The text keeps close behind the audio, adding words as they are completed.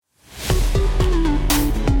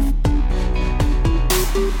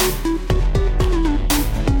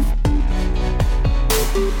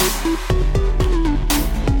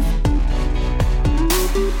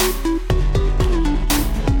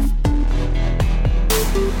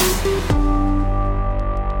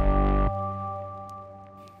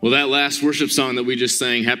Well, that last worship song that we just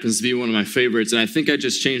sang happens to be one of my favorites, and I think I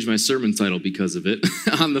just changed my sermon title because of it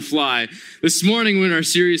on the fly. This morning we're in our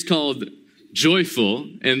series called Joyful,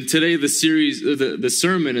 and today the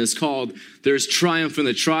sermon is called There's Triumph in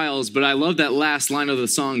the Trials, but I love that last line of the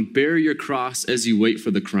song, bear your cross as you wait for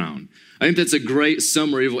the crown. I think that's a great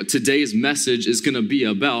summary of what today's message is going to be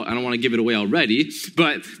about. I don't want to give it away already,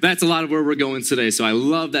 but that's a lot of where we're going today. So I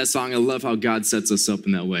love that song. I love how God sets us up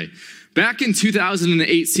in that way. Back in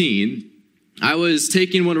 2018, I was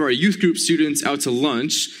taking one of our youth group students out to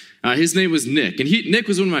lunch. His name was Nick, and Nick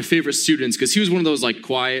was one of my favorite students because he was one of those like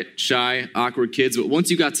quiet, shy, awkward kids. But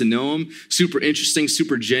once you got to know him, super interesting,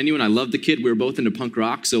 super genuine. I loved the kid. We were both into punk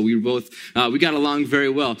rock, so we got along very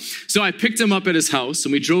well. So I picked him up at his house,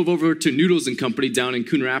 and we drove over to Noodles and Company down in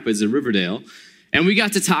Coon Rapids in Riverdale, and we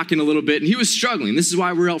got to talking a little bit. And he was struggling. This is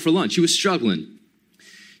why we're out for lunch. He was struggling.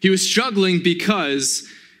 He was struggling because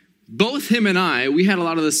both him and I, we had a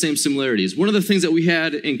lot of the same similarities. One of the things that we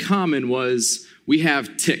had in common was we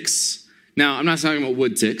have tics. Now, I'm not talking about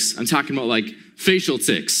wood ticks. I'm talking about like facial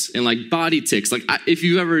tics and like body tics. Like if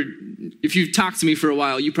you've talked to me for a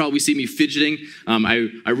while, you probably see me fidgeting. I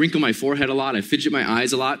wrinkle my forehead a lot. I fidget my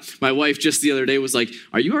eyes a lot. My wife just the other day was like,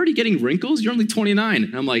 are you already getting wrinkles? You're only 29.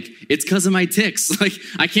 And I'm like, it's because of my tics. Like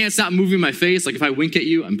I can't stop moving my face. Like if I wink at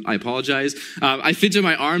you, I apologize. I fidget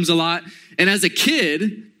my arms a lot. And as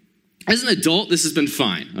an adult, this has been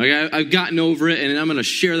fine. Like I've gotten over it, and I'm going to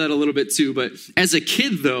share that a little bit too. But as a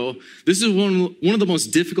kid, though, this is one of the most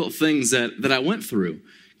difficult things that I went through.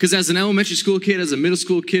 Because as an elementary school kid, as a middle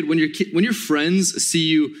school kid, when your friends see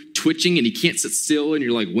you twitching and you can't sit still, and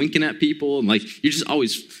you're like winking at people, and like you're just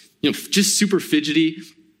always, just super fidgety,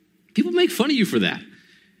 people make fun of you for that.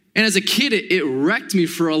 And as a kid, it wrecked me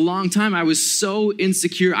for a long time. I was so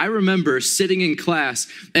insecure. I remember sitting in class,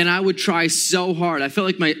 and I would try so hard. I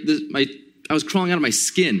felt like I was crawling out of my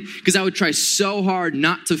skin because I would try so hard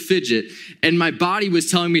not to fidget, and my body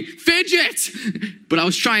was telling me, fidget! But I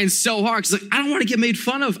was trying so hard because I don't want to get made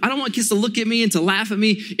fun of. I don't want kids to look at me and to laugh at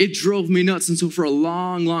me. It drove me nuts, and so for a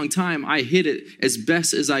long, long time, I hid it as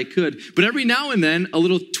best as I could. But every now and then, a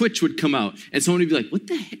little twitch would come out, and someone would be like, what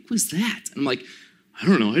the heck was that? And I'm like, I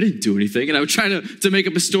don't know, I didn't do anything. And I would try to make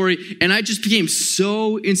up a story, and I just became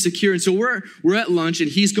so insecure. And so we're at lunch, and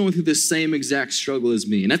he's going through the same exact struggle as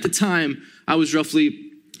me. And at the time, I was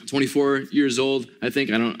roughly 24 years old. I think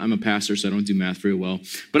I'm a pastor, so I don't do math very well.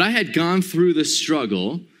 But I had gone through the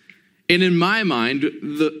struggle, and in my mind,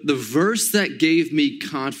 the verse that gave me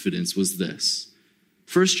confidence was this.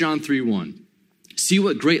 1 John 3:1. See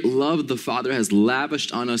what great love the Father has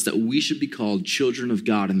lavished on us that we should be called children of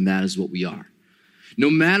God, and that is what we are. No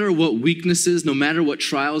matter what weaknesses, no matter what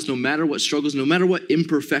trials, no matter what struggles, no matter what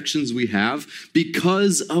imperfections we have,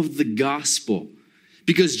 because of the gospel,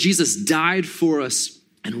 because Jesus died for us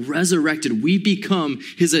and resurrected, we become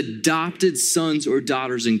his adopted sons or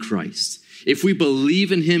daughters in Christ. If we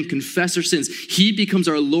believe in him, confess our sins, he becomes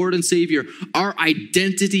our Lord and Savior. Our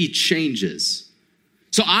identity changes.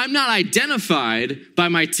 So I'm not identified by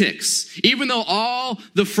my tics. Even though all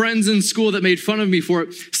the friends in school that made fun of me for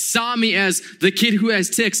it saw me as the kid who has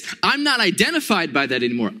tics, I'm not identified by that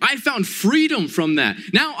anymore. I found freedom from that.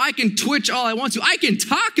 Now I can twitch all I want to. I can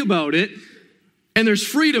talk about it, and there's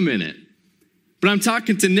freedom in it. But I'm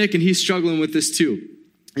talking to Nick, and he's struggling with this too.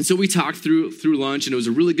 And so we talked through lunch, and it was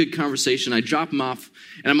a really good conversation. I drop him off,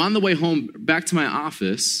 and I'm on the way home back to my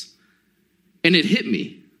office, and it hit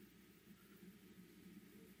me.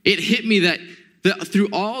 It hit me that through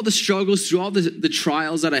all the struggles, through all the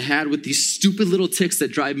trials that I had with these stupid little tics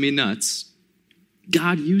that drive me nuts,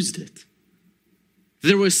 God used it.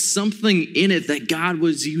 There was something in it that God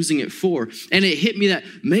was using it for. And it hit me that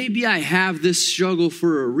maybe I have this struggle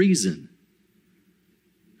for a reason.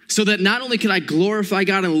 So that not only can I glorify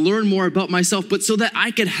God and learn more about myself, but so that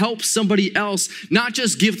I could help somebody else, not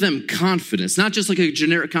just give them confidence, not just like a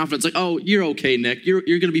generic confidence, like, oh, you're okay, Nick, you're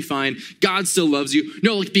going to be fine. God still loves you.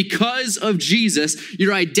 No, like because of Jesus,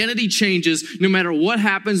 your identity changes. No matter what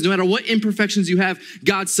happens, no matter what imperfections you have,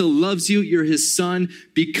 God still loves you. You're his son.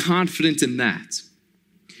 Be confident in that.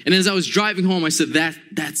 And as I was driving home, I said,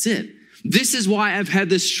 that's it. This is why I've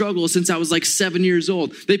had this struggle since I was like 7 years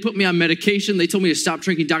old. They put me on medication. They told me to stop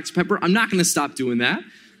drinking Dr. Pepper. I'm not going to stop doing that.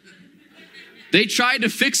 They tried to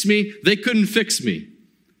fix me. They couldn't fix me.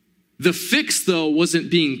 The fix, though,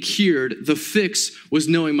 wasn't being cured. The fix was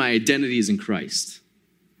knowing my identity is in Christ.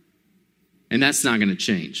 And that's not going to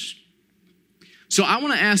change. So I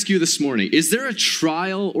want to ask you this morning, is there a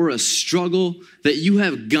trial or a struggle that you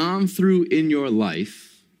have gone through in your life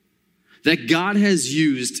that God has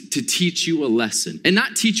used to teach you a lesson, and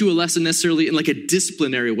not teach you a lesson necessarily in like a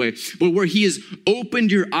disciplinary way, but where he has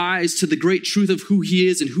opened your eyes to the great truth of who he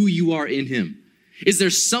is and who you are in him? Is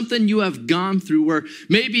there something you have gone through where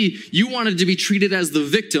maybe you wanted to be treated as the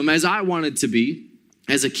victim, as I wanted to be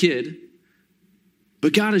as a kid,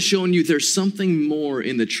 but God has shown you there's something more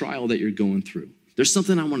in the trial that you're going through. There's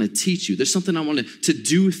something I want to teach you. There's something I want to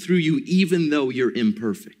do through you, even though you're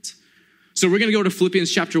imperfect. So we're going to go to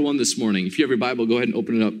Philippians chapter 1 this morning. If you have your Bible, go ahead and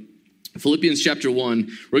open it up. Philippians chapter 1,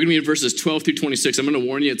 we're going to be in verses 12 through 26. I'm going to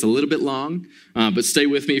warn you, it's a little bit long, but stay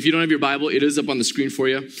with me. If you don't have your Bible, it is up on the screen for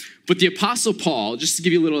you. But the Apostle Paul, just to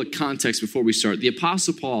give you a little context before we start, the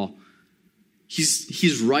Apostle Paul,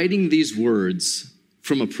 he's writing these words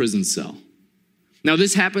from a prison cell. Now,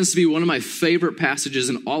 this happens to be one of my favorite passages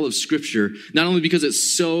in all of Scripture, not only because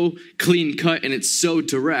it's so clean cut and it's so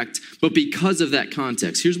direct, but because of that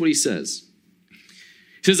context. Here's what he says.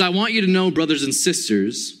 He says, I want you to know, brothers and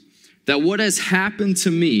sisters, that what has happened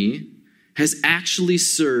to me has actually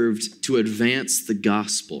served to advance the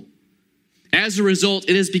gospel. As a result,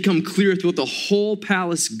 it has become clear throughout the whole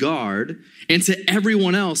palace guard and to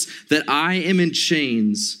everyone else that I am in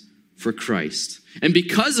chains for Christ. And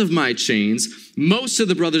because of my chains, most of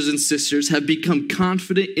the brothers and sisters have become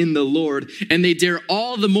confident in the Lord, and they dare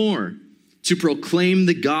all the more to proclaim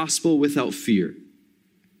the gospel without fear.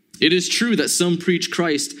 It is true that some preach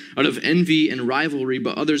Christ out of envy and rivalry,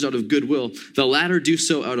 but others out of goodwill. The latter do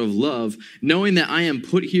so out of love, knowing that I am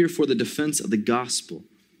put here for the defense of the gospel.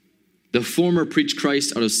 The former preach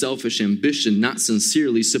Christ out of selfish ambition, not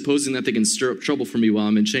sincerely, supposing that they can stir up trouble for me while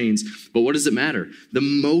I'm in chains. But what does it matter? The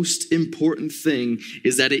most important thing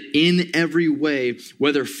is that in every way,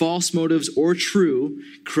 whether false motives or true,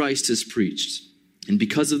 Christ is preached. And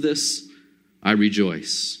because of this, I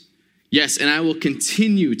rejoice. Yes, and I will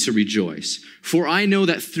continue to rejoice, for I know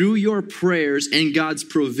that through your prayers and God's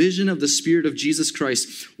provision of the Spirit of Jesus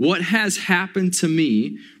Christ, what has happened to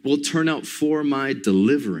me will turn out for my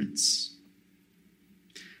deliverance.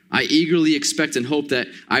 I eagerly expect and hope that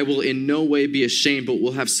I will in no way be ashamed, but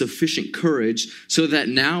will have sufficient courage, so that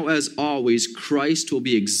now as always, Christ will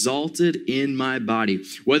be exalted in my body,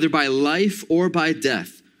 whether by life or by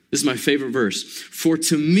death. This is my favorite verse. For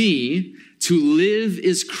to me, to live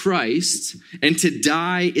is Christ, and to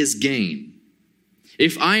die is gain.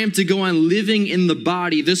 If I am to go on living in the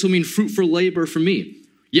body, this will mean fruitful labor for me.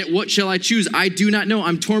 Yet what shall I choose? I do not know.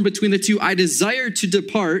 I'm torn between the two. I desire to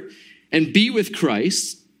depart and be with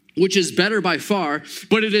Christ, which is better by far,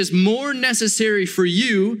 but it is more necessary for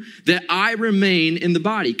you that I remain in the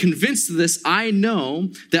body. Convinced of this, I know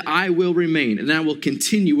that I will remain, and I will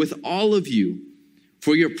continue with all of you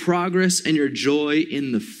for your progress and your joy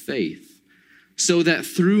in the faith, so that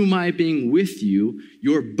through my being with you,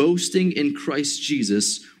 your boasting in Christ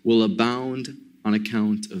Jesus will abound on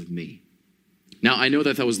account of me. Now, I know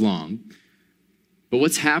that was long, but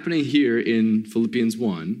what's happening here in Philippians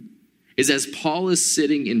 1 is as Paul is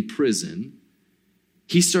sitting in prison,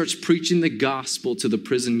 he starts preaching the gospel to the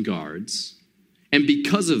prison guards. And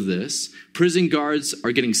because of this, prison guards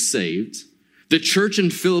are getting saved. The church in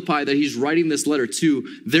Philippi that he's writing this letter to,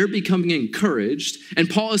 they're becoming encouraged. And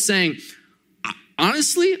Paul is saying,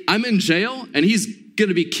 honestly, I'm in jail and he's going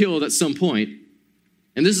to be killed at some point.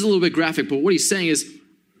 And this is a little bit graphic, but what he's saying is,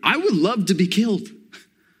 I would love to be killed.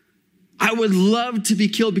 I would love to be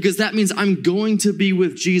killed because that means I'm going to be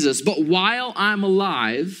with Jesus. But while I'm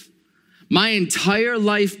alive, my entire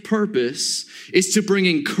life purpose is to bring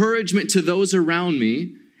encouragement to those around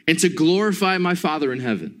me and to glorify my Father in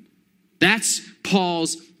heaven. That's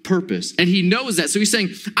Paul's purpose. And he knows that. So he's saying,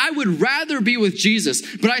 I would rather be with Jesus,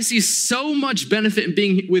 but I see so much benefit in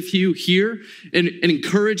being with you here and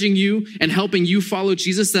encouraging you and helping you follow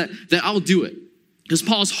Jesus that I'll do it. Because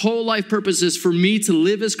Paul's whole life purpose is for me to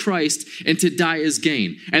live as Christ and to die as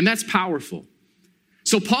gain. And that's powerful.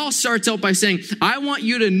 So Paul starts out by saying, I want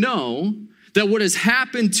you to know that what has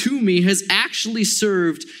happened to me has actually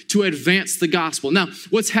served to advance the gospel. Now,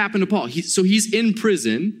 what's happened to Paul? He's in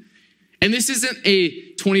prison. And this isn't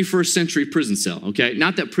a 21st century prison cell, okay?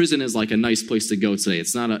 Not that prison is like a nice place to go today.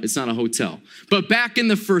 It's not a hotel. But back in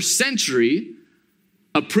the first century,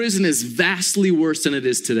 a prison is vastly worse than it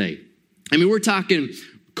is today. I mean, we're talking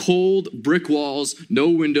cold brick walls, no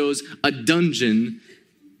windows, a dungeon,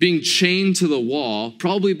 being chained to the wall,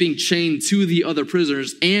 probably being chained to the other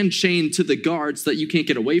prisoners and chained to the guards so that you can't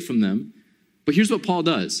get away from them. But here's what Paul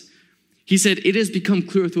does. He said, it has become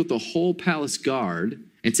clear throughout the whole palace guard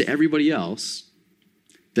and to everybody else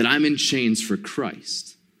that I'm in chains for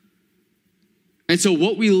Christ. And so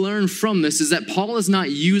what we learn from this is that Paul is not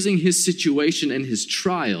using his situation and his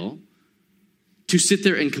trial to sit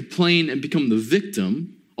there and complain and become the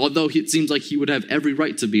victim, although it seems like he would have every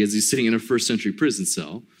right to be as he's sitting in a first century prison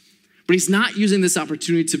cell. But he's not using this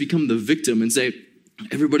opportunity to become the victim and say,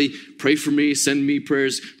 everybody pray for me, send me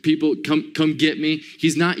prayers, people come get me.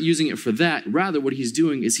 He's not using it for that. Rather, what he's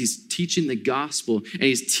doing is he's teaching the gospel, and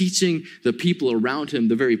he's teaching the people around him,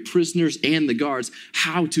 the very prisoners and the guards,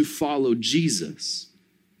 how to follow Jesus.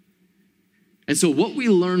 And so what we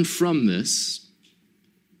learn from this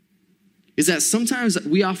is that sometimes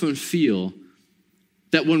we often feel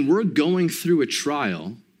that when we're going through a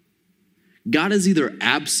trial, God is either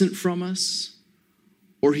absent from us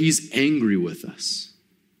or he's angry with us.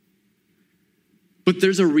 But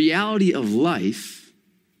there's a reality of life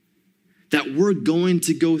that we're going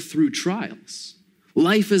to go through trials.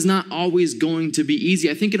 Life is not always going to be easy.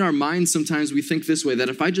 I think in our minds sometimes we think this way, that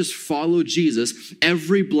if I just follow Jesus,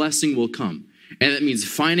 every blessing will come. And it means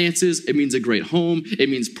finances, it means a great home, it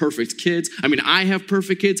means perfect kids. I mean, I have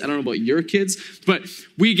perfect kids. I don't know about your kids, but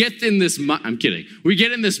we get in this, I'm kidding. We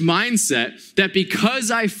get in this mindset that because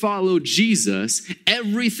I follow Jesus,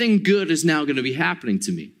 everything good is now going to be happening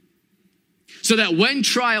to me. So that when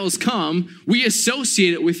trials come, we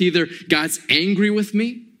associate it with either God's angry with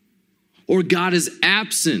me or God is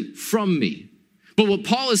absent from me. But what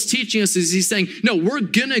Paul is teaching us is he's saying, no, we're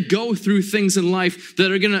going to go through things in life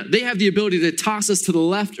that are they have the ability to toss us to the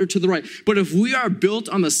left or to the right. But if we are built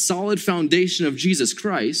on the solid foundation of Jesus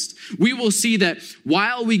Christ, we will see that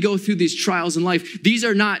while we go through these trials in life, these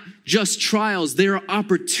are not just trials. They are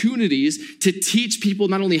opportunities to teach people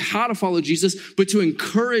not only how to follow Jesus, but to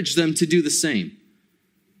encourage them to do the same.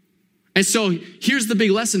 And so here's the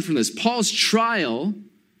big lesson from this. Paul's trial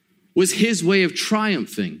was his way of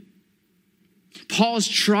triumphing. Paul's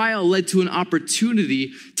trial led to an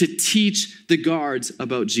opportunity to teach the guards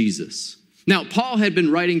about Jesus. Now, Paul had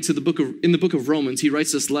been writing in the book of Romans. He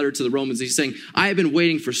writes this letter to the Romans. He's saying, I have been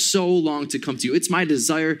waiting for so long to come to you. It's my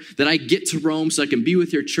desire that I get to Rome so I can be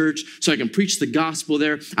with your church, so I can preach the gospel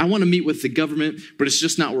there. I want to meet with the government, but it's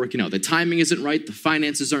just not working out. The timing isn't right. The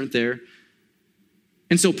finances aren't there.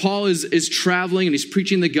 And so Paul is traveling and he's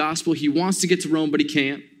preaching the gospel. He wants to get to Rome, but he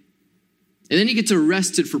can't. And then he gets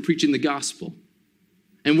arrested for preaching the gospel.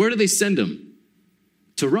 And where do they send him?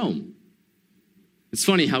 To Rome. It's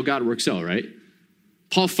funny how God works out, right?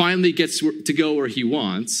 Paul finally gets to go where he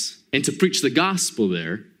wants and to preach the gospel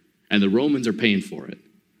there, and the Romans are paying for it.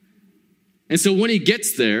 And so when he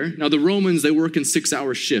gets there, now the Romans, they work in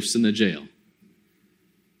 6-hour shifts in the jail.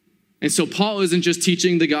 And so Paul isn't just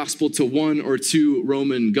teaching the gospel to 1 or 2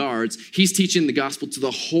 Roman guards. He's teaching the gospel to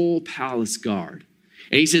the whole palace guard.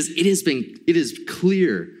 And he says, it is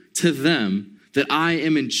clear to them that I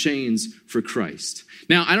am in chains for Christ.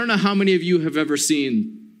 Now, I don't know how many of you have ever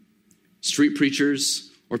seen street preachers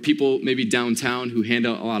or people maybe downtown who hand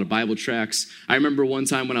out a lot of Bible tracts. I remember one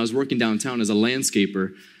time when I was working downtown as a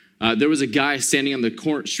landscaper, there was a guy standing on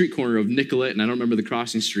the street corner of Nicollet, and I don't remember the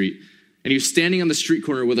crossing street, and he was standing on the street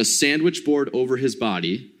corner with a sandwich board over his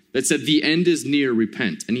body that said, "The end is near,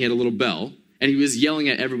 repent." And he had a little bell, and he was yelling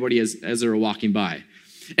at everybody as they were walking by.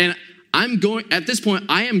 And at this point,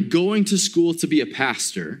 I am going to school to be a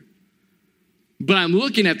pastor, but I'm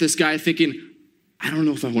looking at this guy thinking, I don't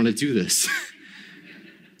know if I want to do this.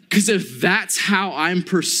 Because if that's how I'm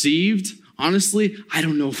perceived, honestly, I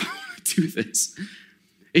don't know if I want to do this.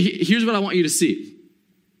 Here's what I want you to see.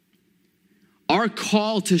 Our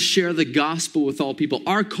call to share the gospel with all people,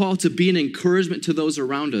 our call to be an encouragement to those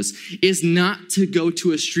around us is not to go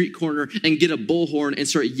to a street corner and get a bullhorn and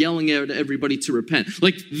start yelling at everybody to repent.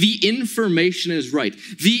 Like, the information is right.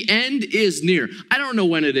 The end is near. I don't know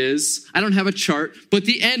when it is. I don't have a chart, but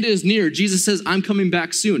the end is near. Jesus says, I'm coming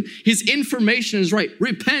back soon. His information is right.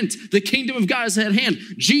 Repent. The kingdom of God is at hand.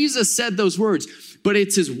 Jesus said those words, but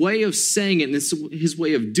it's his way of saying it and it's his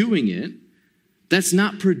way of doing it that's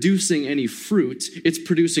not producing any fruit. It's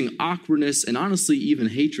producing awkwardness and honestly even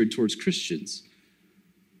hatred towards Christians.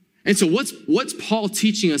 And so what's Paul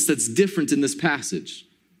teaching us that's different in this passage?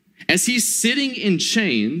 As he's sitting in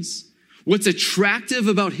chains, what's attractive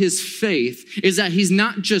about his faith is that he's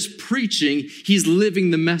not just preaching, he's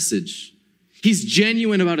living the message. He's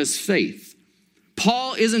genuine about his faith.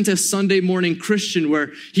 Paul isn't a Sunday morning Christian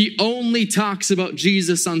where he only talks about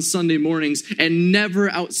Jesus on Sunday mornings and never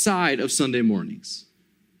outside of Sunday mornings.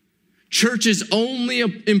 Church is only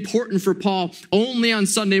important for Paul only on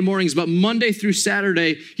Sunday mornings, but Monday through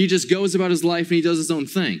Saturday, he just goes about his life and he does his own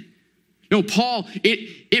thing. No, Paul,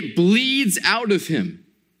 it bleeds out of him.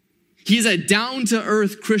 He's a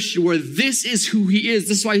down-to-earth Christian where this is who he is.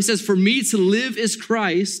 This is why he says, for me to live is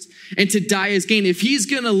Christ and to die is gain. If he's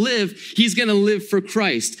going to live for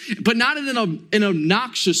Christ, but not in an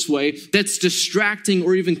obnoxious way that's distracting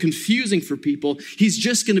or even confusing for people. He's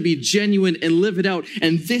just going to be genuine and live it out.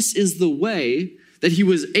 And this is the way that he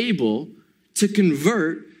was able to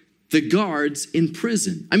convert the guards in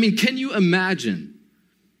prison. I mean, can you imagine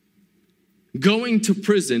going to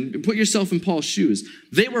prison? Put yourself in Paul's shoes.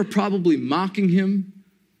 They were probably mocking him,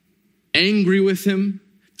 angry with him,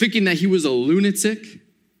 thinking that he was a lunatic.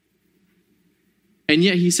 And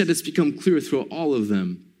yet he said it's become clear through all of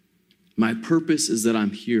them, my purpose is that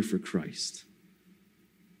I'm here for Christ.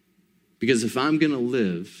 Because if I'm going to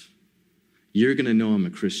live, you're going to know I'm a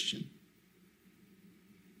Christian.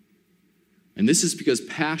 And this is because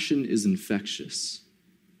passion is infectious.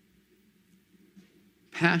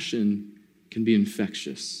 Passion can be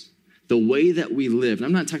infectious. The way that we live, and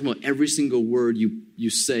I'm not talking about every single word you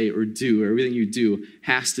say or do, or everything you do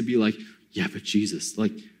has to be like, yeah, but Jesus,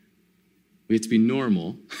 like, we have to be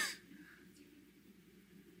normal.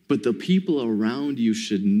 But the people around you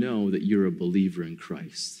should know that you're a believer in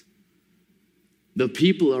Christ. The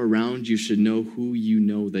people around you should know who you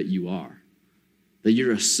know that you are. That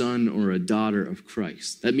you're a son or a daughter of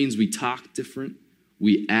Christ. That means we talk different.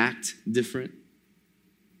 We act different.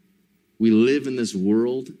 We live in this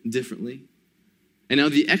world differently. And now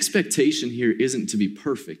the expectation here isn't to be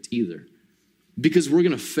perfect either. Because we're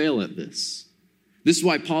going to fail at this. This is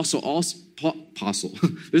why Paul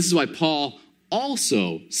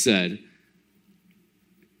also said,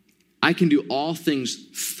 I can do all things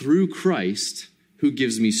through Christ who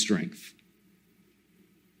gives me strength.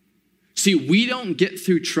 See, we don't get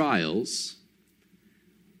through trials.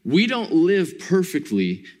 We don't live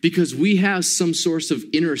perfectly because we have some source of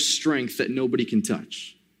inner strength that nobody can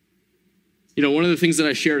touch. You know, one of the things that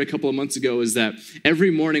I shared a couple of months ago is that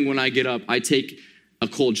every morning when I get up, I take a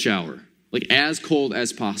cold shower, like as cold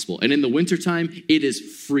as possible. And in the wintertime, it is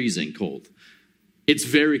freezing cold. It's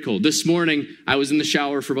very cold. This morning, I was in the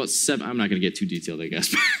shower for about I'm not going to get too detailed, I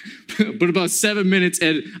guess, but about 7 minutes,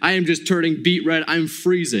 and I am just turning beet red. I'm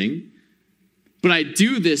freezing. But I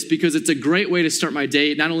do this because it's a great way to start my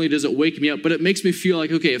day. Not only does it wake me up, but it makes me feel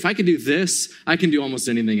like, okay, if I can do this, I can do almost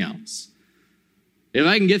anything else. If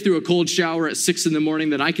I can get through a cold shower at 6 a.m,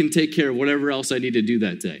 then I can take care of whatever else I need to do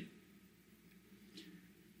that day.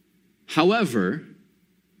 However,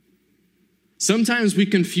 sometimes we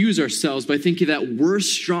confuse ourselves by thinking that we're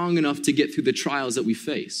strong enough to get through the trials that we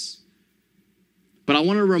face. But I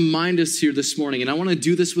want to remind us here this morning, and I want to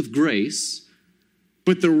do this with grace,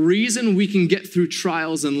 but the reason we can get through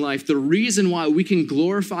trials in life, the reason why we can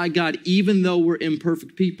glorify God even though we're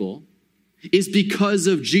imperfect people, is because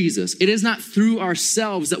of Jesus. It is not through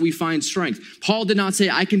ourselves that we find strength. Paul did not say,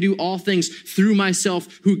 I can do all things through myself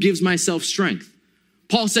who gives myself strength.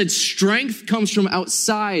 Paul said, strength comes from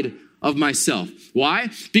outside of myself. Why?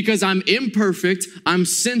 Because I'm imperfect, I'm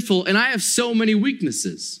sinful, and I have so many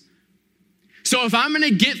weaknesses. So if I'm going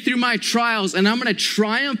to get through my trials and I'm going to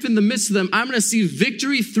triumph in the midst of them, I'm going to see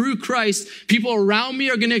victory through Christ. People around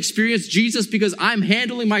me are going to experience Jesus because I'm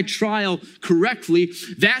handling my trial correctly.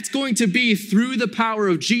 That's going to be through the power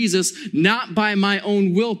of Jesus, not by my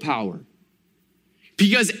own willpower.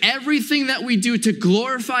 Because everything that we do to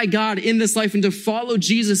glorify God in this life and to follow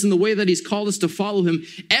Jesus in the way that he's called us to follow him,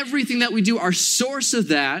 everything that we do, our source of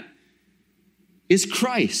that is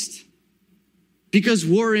Christ. Because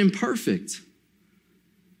we're imperfect.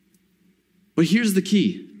 But here's the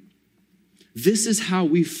key. This is how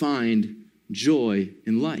we find joy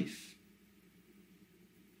in life.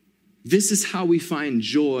 This is how we find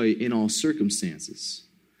joy in all circumstances.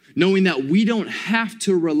 Knowing that we don't have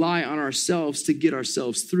to rely on ourselves to get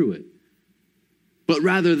ourselves through it. But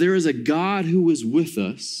rather, there is a God who is with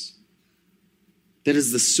us that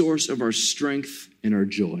is the source of our strength and our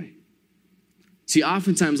joy. See,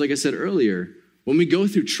 oftentimes, like I said earlier, when we go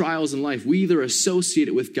through trials in life, we either associate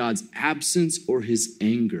it with God's absence or his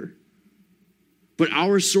anger. But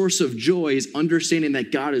our source of joy is understanding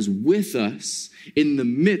that God is with us in the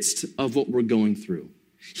midst of what we're going through.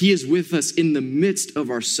 He is with us in the midst of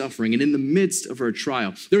our suffering and in the midst of our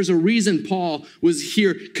trial. There's a reason Paul was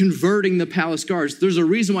here converting the palace guards. There's a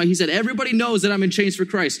reason why he said, everybody knows that I'm in chains for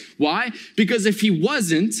Christ. Why? Because if he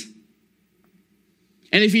wasn't,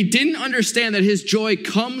 and if he didn't understand that his joy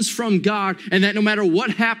comes from God and that no matter what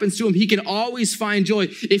happens to him, he can always find joy.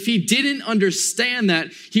 If he didn't understand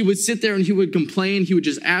that, he would sit there and he would complain. He would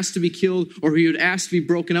just ask to be killed or he would ask to be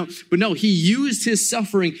broken up. But no, he used his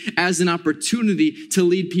suffering as an opportunity to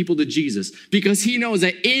lead people to Jesus because he knows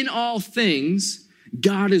that in all things,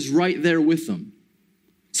 God is right there with them.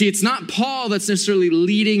 See, it's not Paul that's necessarily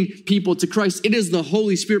leading people to Christ. It is the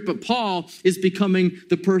Holy Spirit, but Paul is becoming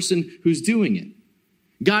the person who's doing it.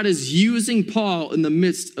 God is using Paul in the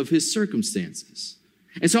midst of his circumstances.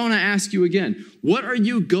 And so I want to ask you again, what are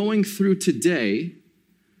you going through today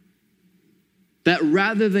that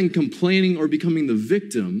rather than complaining or becoming the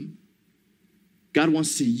victim, God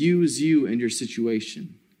wants to use you and your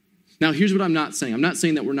situation? Now, here's what I'm not saying. I'm not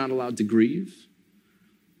saying that we're not allowed to grieve.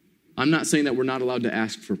 I'm not saying that we're not allowed to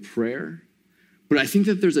ask for prayer. But I think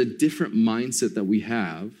that there's a different mindset that we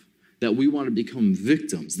have, that we want to become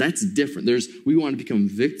victims. That's different. We want to become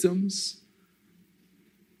victims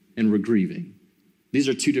and we're grieving. These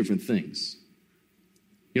are two different things.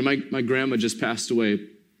 You know, my grandma just passed away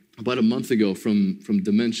about a month ago from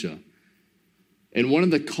dementia. And one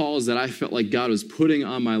of the calls that I felt like God was putting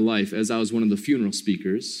on my life as I was one of the funeral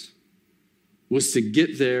speakers was to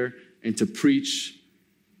get there and to preach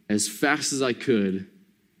as fast as I could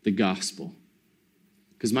the gospel.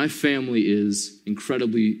 Because my family is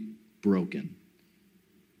incredibly broken.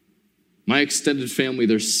 My extended family,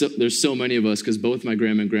 there's so many of us because both my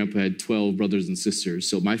grandma and grandpa had 12 brothers and sisters.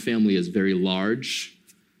 So my family is very large.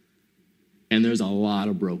 And there's a lot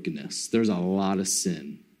of brokenness. There's a lot of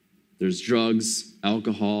sin. There's drugs,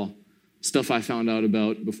 alcohol, stuff I found out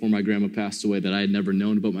about before my grandma passed away that I had never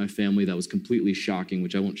known about my family that was completely shocking,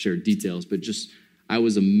 which I won't share details, but just I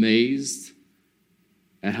was amazed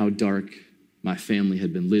at how dark my family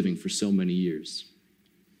had been living for so many years.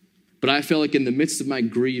 But I felt like in the midst of my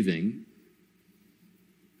grieving,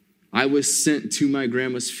 I was sent to my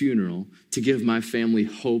grandma's funeral to give my family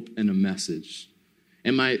hope and a message.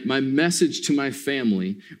 And my message to my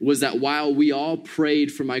family was that while we all prayed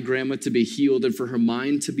for my grandma to be healed and for her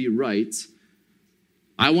mind to be right,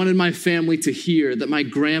 I wanted my family to hear that my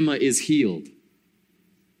grandma is healed.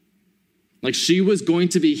 Like she was going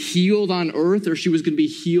to be healed on earth or she was going to be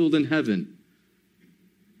healed in heaven.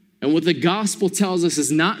 And what the gospel tells us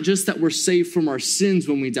is not just that we're saved from our sins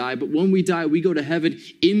when we die, but when we die, we go to heaven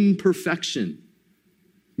in perfection.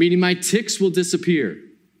 Meaning my tics will disappear.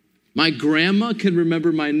 My grandma can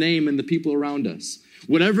remember my name and the people around us.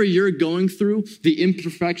 Whatever you're going through, the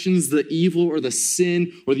imperfections, the evil or the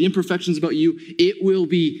sin or the imperfections about you, it will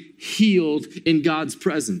be healed in God's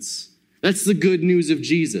presence. That's the good news of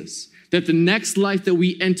Jesus. That the next life that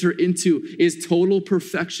we enter into is total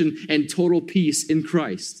perfection and total peace in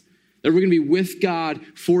Christ. That we're going to be with God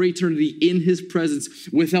for eternity in his presence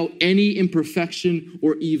without any imperfection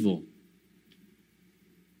or evil.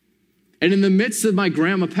 And in the midst of my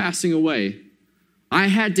grandma passing away, I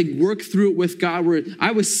had to work through it with God where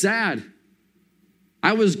I was sad.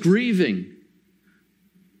 I was grieving.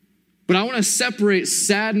 But I want to separate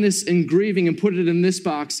sadness and grieving and put it in this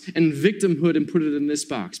box and victimhood and put it in this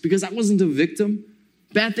box. Because I wasn't a victim.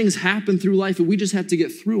 Bad things happen through life and we just have to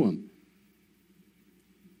get through them.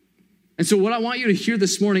 And so what I want you to hear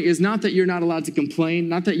this morning is not that you're not allowed to complain,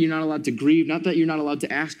 not that you're not allowed to grieve, not that you're not allowed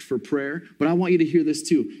to ask for prayer, but I want you to hear this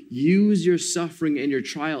too. Use your suffering and your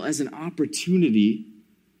trial as an opportunity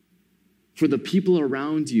for the people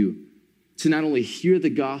around you to not only hear the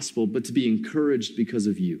gospel, but to be encouraged because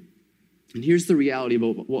of you. And here's the reality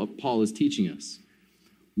about what Paul is teaching us.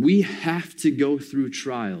 We have to go through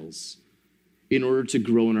trials in order to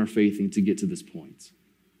grow in our faith and to get to this point.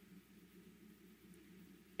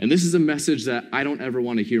 And this is a message that I don't ever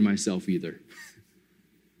want to hear myself either.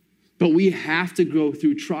 But we have to go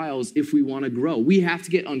through trials if we want to grow. We have to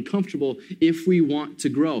get uncomfortable if we want to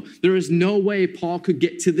grow. There is no way Paul could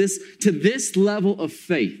get to this level of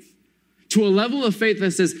faith, to a level of faith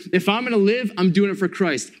that says, if I'm going to live, I'm doing it for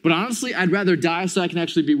Christ. But honestly, I'd rather die so I can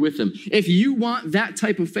actually be with him. If you want that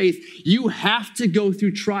type of faith, you have to go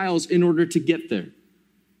through trials in order to get there.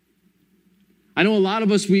 I know a lot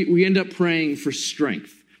of us, we end up praying for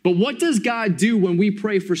strength. But what does God do when we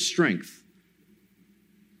pray for strength?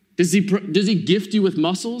 Does he gift you with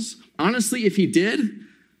muscles? Honestly, if he did,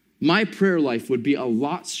 my prayer life would be a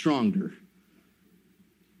lot stronger.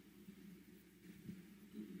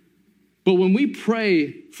 But when we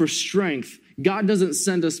pray for strength, God doesn't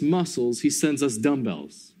send us muscles, he sends us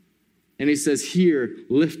dumbbells. And he says, here,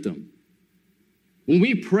 lift them. When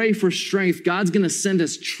we pray for strength, God's going to send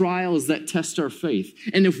us trials that test our faith.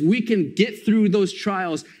 And if we can get through those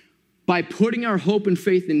trials by putting our hope and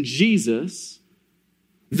faith in Jesus,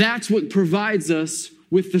 that's what provides us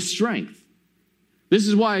with the strength. This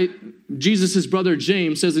is why Jesus' brother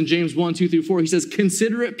James says in James 1:2-4, he says,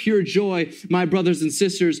 consider it pure joy, my brothers and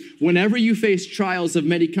sisters, whenever you face trials of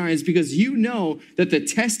many kinds, because you know that the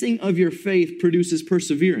testing of your faith produces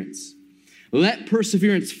perseverance. Let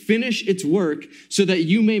perseverance finish its work so that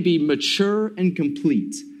you may be mature and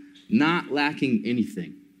complete, not lacking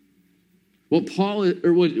anything.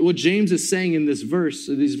 What James is saying in this verse,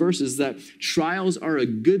 these verses, that trials are a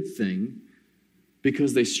good thing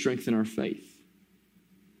because they strengthen our faith.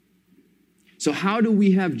 So how do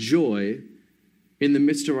we have joy in the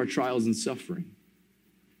midst of our trials and suffering?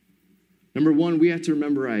 Number one, we have to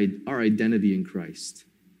remember our identity in Christ.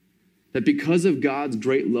 That because of God's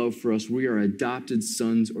great love for us, we are adopted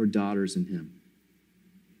sons or daughters in him.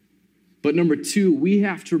 But number two, we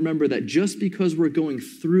have to remember that just because we're going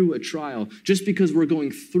through a trial, just because we're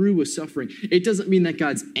going through a suffering, it doesn't mean that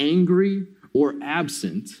God's angry or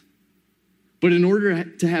absent. But in order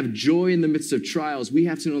to have joy in the midst of trials, we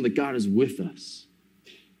have to know that God is with us.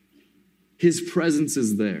 His presence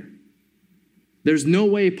is there. There's no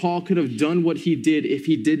way Paul could have done what he did if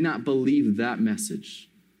he did not believe that message.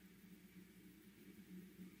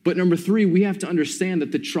 But number three, we have to understand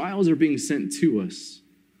that the trials are being sent to us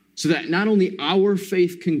so that not only our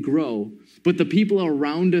faith can grow, but the people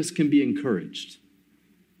around us can be encouraged.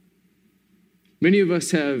 Many of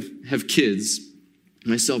us have kids,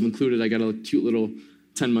 myself included. I got a cute little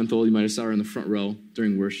 10-month-old. You might have saw her in the front row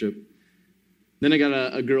during worship. Then I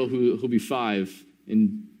got a girl who'll be 5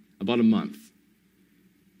 in about a month.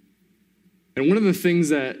 And one of the things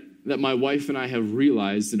that my wife and I have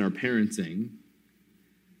realized in our parenting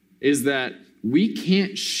is that we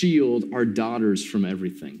can't shield our daughters from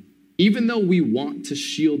everything. Even though we want to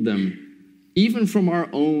shield them, even from our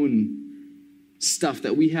own stuff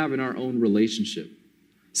that we have in our own relationship.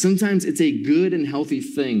 Sometimes it's a good and healthy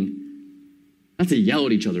thing, not to yell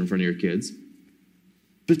at each other in front of your kids,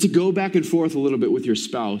 but to go back and forth a little bit with your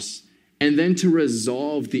spouse and then to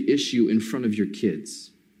resolve the issue in front of your kids.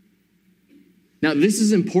 Now, this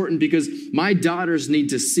is important because my daughters need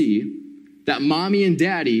to see that mommy and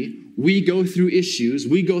daddy, we go through issues,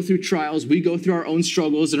 we go through trials, we go through our own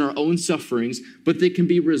struggles and our own sufferings, but they can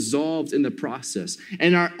be resolved in the process.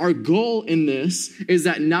 And our goal in this is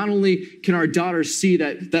that not only can our daughters see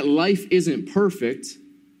that life isn't perfect,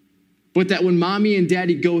 but that when mommy and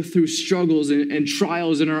daddy go through struggles and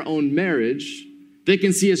trials in our own marriage, they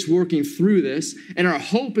can see us working through this. And our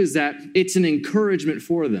hope is that it's an encouragement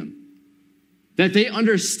for them. That they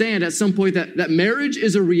understand at some point that marriage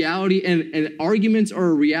is a reality and arguments are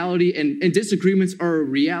a reality and disagreements are a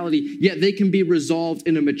reality, yet they can be resolved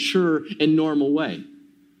in a mature and normal way.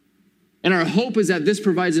 And our hope is that this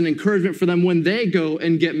provides an encouragement for them when they go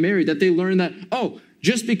and get married, that they learn that,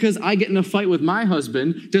 just because I get in a fight with my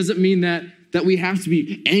husband doesn't mean that we have to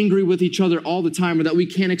be angry with each other all the time or that we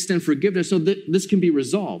can't extend forgiveness so that this can be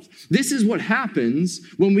resolved. This is what happens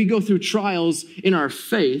when we go through trials in our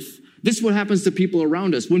faith. This is what happens to people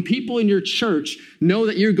around us. When people in your church know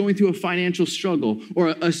that you're going through a financial struggle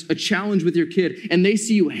or a challenge with your kid, and they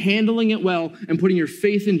see you handling it well and putting your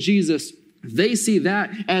faith in Jesus, they see that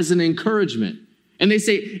as an encouragement. And they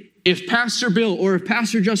say, if Pastor Bill or if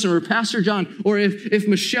Pastor Justin or Pastor John or if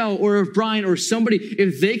Michelle or if Brian or somebody,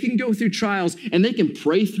 if they can go through trials and they can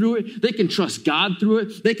pray through it, they can trust God through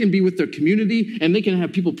it, they can be with their community and they can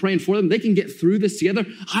have people praying for them, they can get through this together,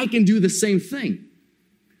 I can do the same thing.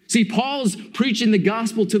 See, Paul's preaching the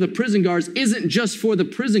gospel to the prison guards isn't just for the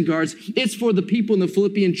prison guards, it's for the people in the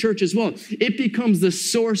Philippian church as well. It becomes the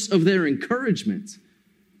source of their encouragement.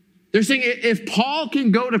 They're saying if Paul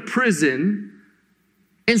can go to prison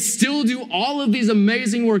and still do all of these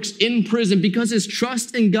amazing works in prison because his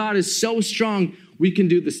trust in God is so strong, we can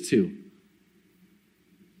do this too.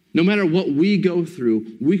 No matter what we go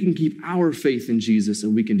through, we can keep our faith in Jesus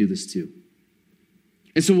and we can do this too.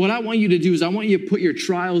 And so what I want you to do is I want you to put your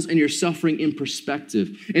trials and your suffering in perspective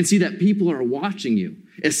and see that people are watching you,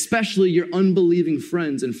 especially your unbelieving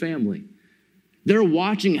friends and family. They're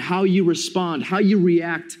watching how you respond, how you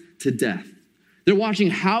react to death. They're watching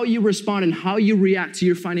how you respond and how you react to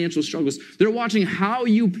your financial struggles. They're watching how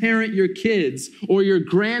you parent your kids or your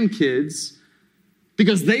grandkids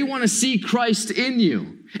because they want to see Christ in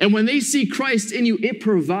you. And when they see Christ in you, it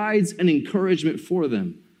provides an encouragement for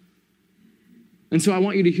them. And so I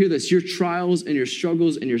want you to hear this. Your trials and your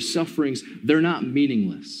struggles and your sufferings, they're not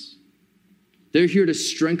meaningless. They're here to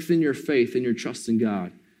strengthen your faith and your trust in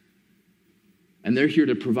God. And they're here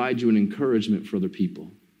to provide you an encouragement for other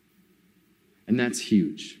people. And that's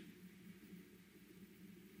huge.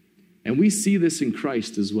 And we see this in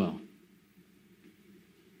Christ as well.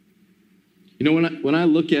 You know, when I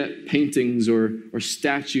look at paintings or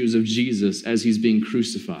statues of Jesus as he's being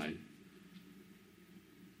crucified,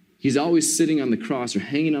 he's always sitting on the cross or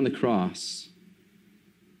hanging on the cross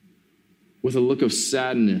with a look of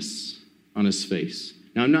sadness on his face.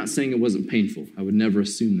 Now, I'm not saying it wasn't painful. I would never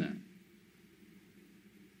assume that.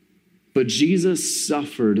 But Jesus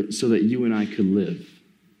suffered so that you and I could live.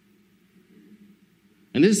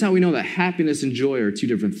 And this is how we know that happiness and joy are two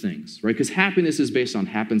different things, right? Because happiness is based on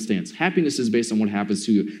happenstance. Happiness is based on what happens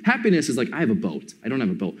to you. Happiness is like, I have a boat. I don't have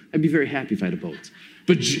a boat. I'd be very happy if I had a boat.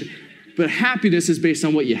 But happiness is based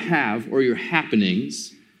on what you have or your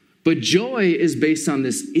happenings. But joy is based on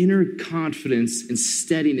this inner confidence and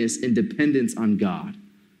steadiness and dependence on God.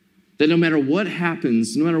 That no matter what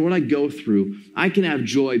happens, no matter what I go through, I can have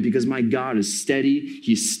joy because my God is steady,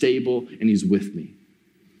 he's stable, and he's with me.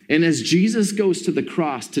 And as Jesus goes to the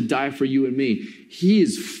cross to die for you and me,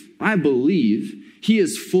 I believe, he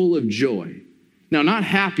is full of joy. Now, not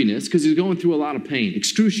happiness, because he's going through a lot of pain,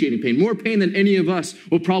 excruciating pain, more pain than any of us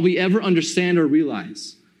will probably ever understand or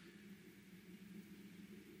realize.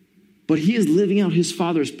 But he is living out his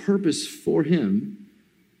Father's purpose for him.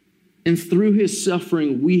 And through his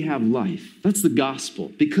suffering, we have life. That's the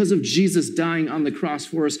gospel. Because of Jesus dying on the cross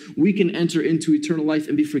for us, we can enter into eternal life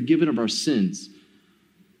and be forgiven of our sins.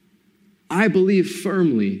 I believe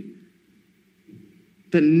firmly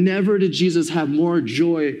that never did Jesus have more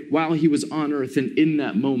joy while he was on earth than in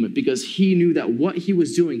that moment, because he knew that what he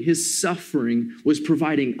was doing, his suffering, was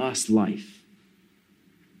providing us life.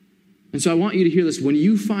 And so I want you to hear this. When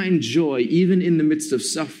you find joy, even in the midst of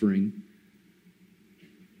suffering,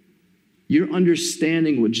 you're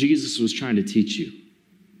understanding what Jesus was trying to teach you.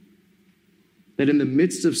 That in the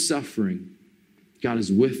midst of suffering, God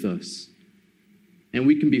is with us, and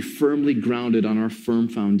we can be firmly grounded on our firm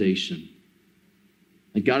foundation.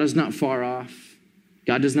 Like God is not far off.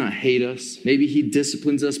 God does not hate us. Maybe he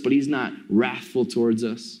disciplines us, but he's not wrathful towards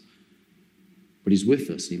us. But he's with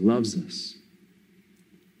us. He loves us.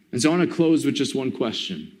 And so I want to close with just one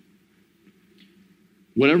question.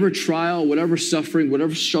 Whatever trial, whatever suffering,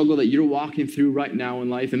 whatever struggle that you're walking through right now in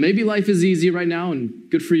life, and maybe life is easy right now and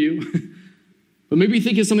good for you, but maybe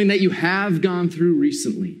think of something that you have gone through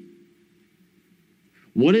recently.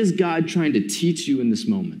 What is God trying to teach you in this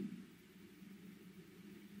moment?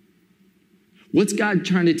 What's God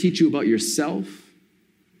trying to teach you about yourself,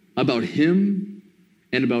 about him,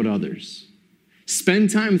 and about others? Spend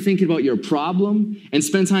time thinking about your problem and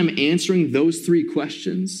spend time answering those three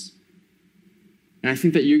questions. And I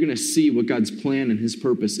think that you're going to see what God's plan and his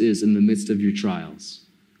purpose is in the midst of your trials.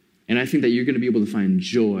 And I think that you're going to be able to find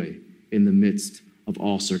joy in the midst of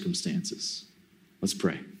all circumstances. Let's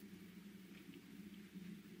pray.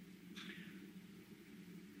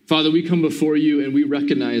 Father, we come before you and we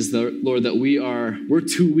recognize, Lord, that we're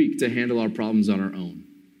too weak to handle our problems on our own.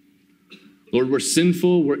 Lord, we're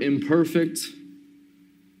sinful, we're imperfect.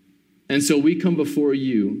 And so we come before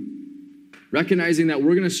you recognizing that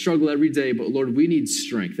we're going to struggle every day, but Lord, we need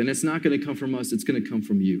strength. And it's not going to come from us, it's going to come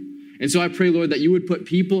from you. And so I pray, Lord, that you would put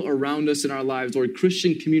people around us in our lives, Lord,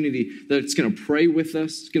 Christian community, that it's going to pray with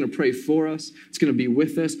us, it's going to pray for us, it's going to be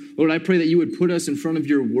with us. Lord, I pray that you would put us in front of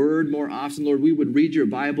your word more often. Lord, we would read your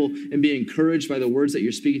Bible and be encouraged by the words that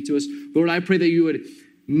you're speaking to us. Lord, I pray that you would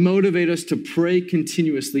motivate us to pray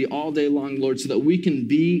continuously all day long, Lord, so that we can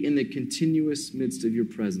be in the continuous midst of your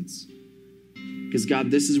presence. Because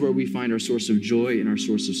God, this is where we find our source of joy and our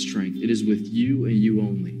source of strength. It is with you and you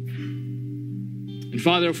only. And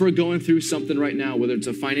Father, if we're going through something right now, whether it's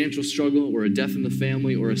a financial struggle or a death in the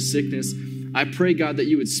family or a sickness, I pray, God, that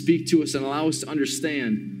you would speak to us and allow us to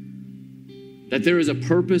understand that there is a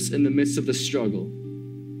purpose in the midst of the struggle.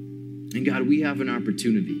 And God, we have an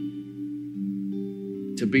opportunity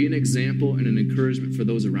to be an example and an encouragement for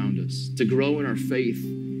those around us, to grow in our faith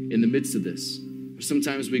in the midst of this.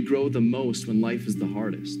 Sometimes we grow the most when life is the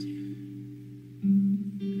hardest.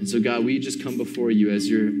 And so, God, we just come before you as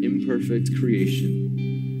your imperfect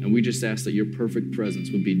creation, and we just ask that your perfect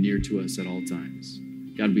presence would be near to us at all times.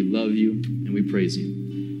 God, we love you and we praise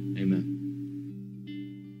you. Amen.